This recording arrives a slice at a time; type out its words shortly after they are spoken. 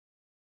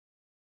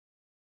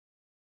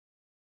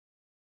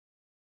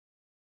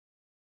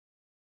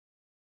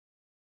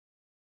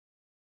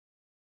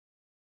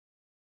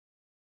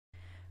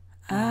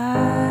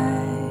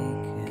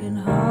I can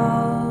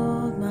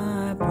hold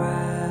my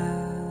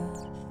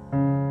breath.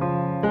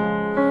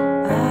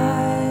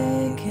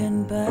 I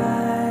can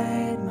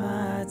bite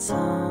my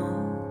tongue.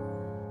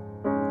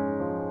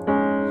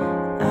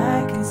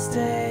 I can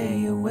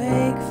stay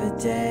awake for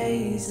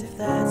days if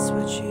that's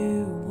what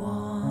you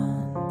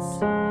want.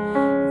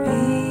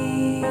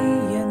 Be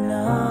your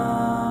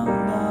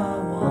number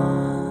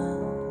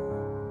one.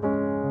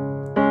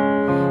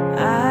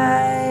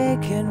 I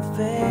can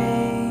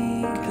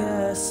fake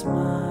a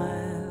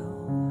smile.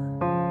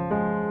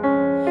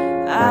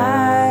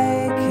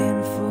 I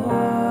can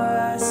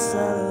force a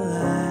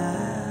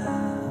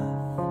laugh.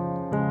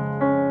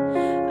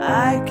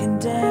 I can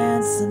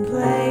dance and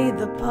play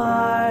the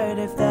part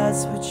if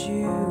that's what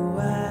you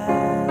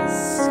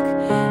ask.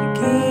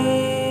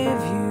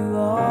 Give you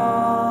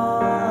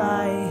all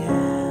I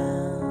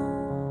am.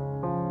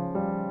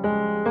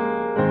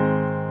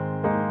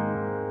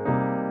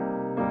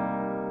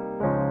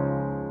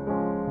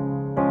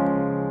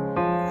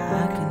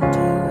 I can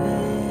do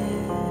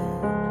it.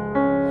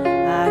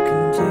 I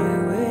can do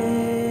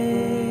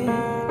it.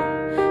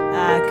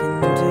 I can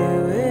do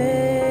it.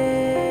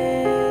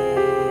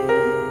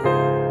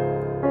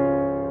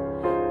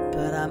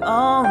 But I'm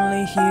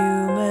only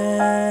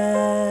human,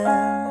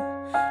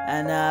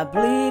 and I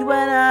bleed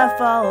when I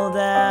fall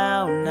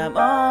down. I'm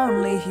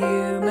only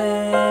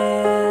human,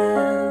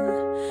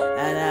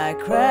 and I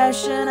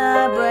crash and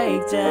I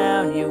break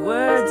down. Your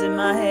words in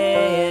my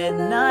head,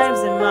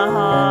 knives in my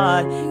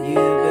heart. You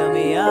build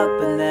me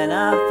up and then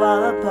I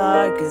fall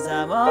apart, 'cause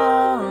I'm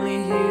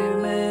only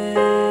human.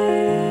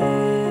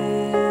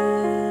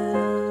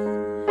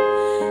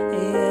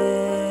 Yeah.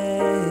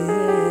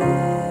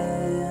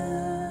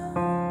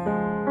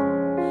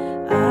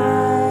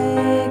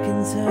 I can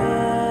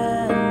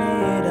turn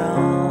it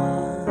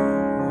on.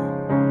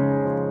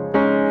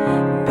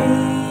 Be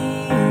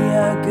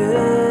a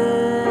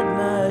good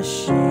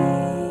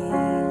machine.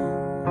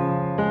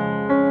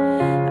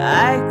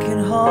 I can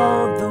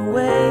hold the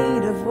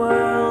weight of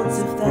worlds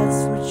if that's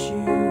what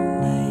you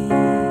need.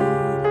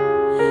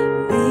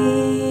 Be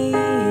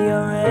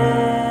your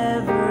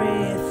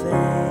everything.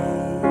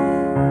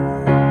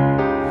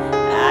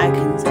 I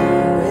can do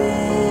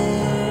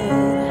it.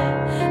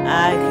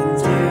 I can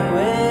do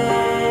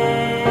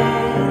it.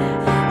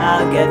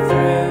 I'll get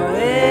through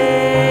it.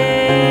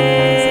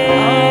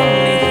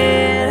 Only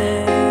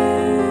human,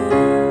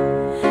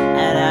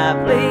 and I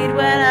bleed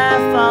when I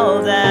fall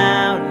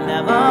down.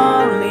 I'm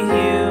only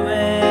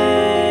human,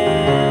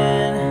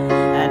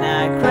 and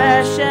I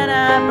crash and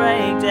I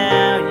break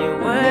down. Your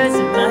words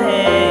in my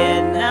head,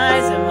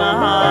 knives in my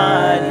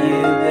heart. You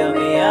build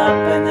me up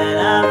and then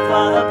I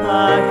fall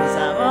apart, 'cause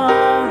I'm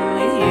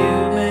only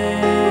human.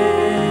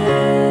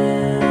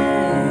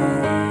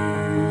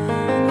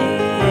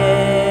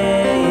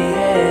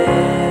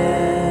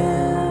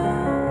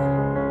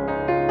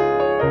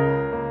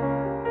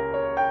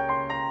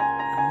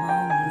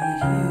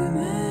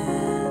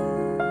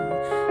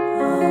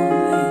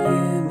 Only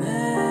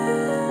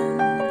human,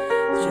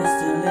 just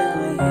a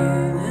little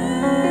human.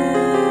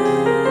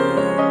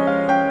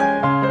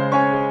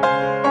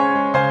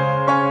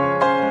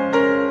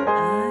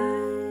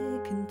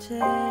 I can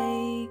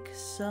take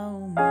so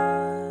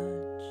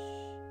much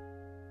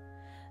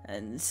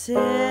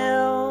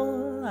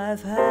until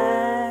I've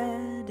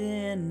had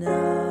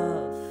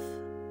enough.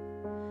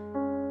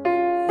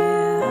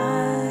 Yeah,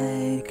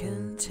 I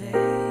can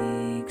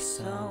take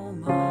so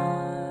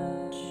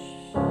much,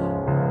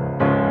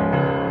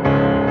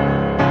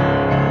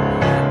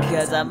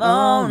 'cause I'm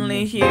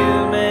only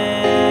human,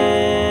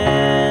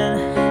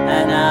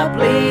 and I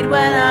bleed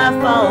when I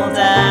fall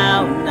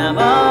down. I'm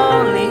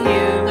only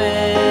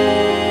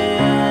human,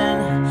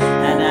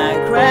 and I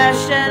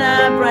crash and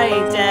I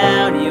break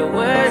down. Your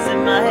words in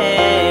my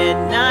head,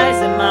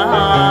 knives in my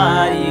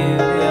heart. You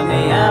build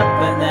me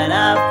up and then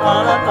I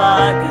fall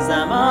apart, 'cause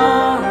I'm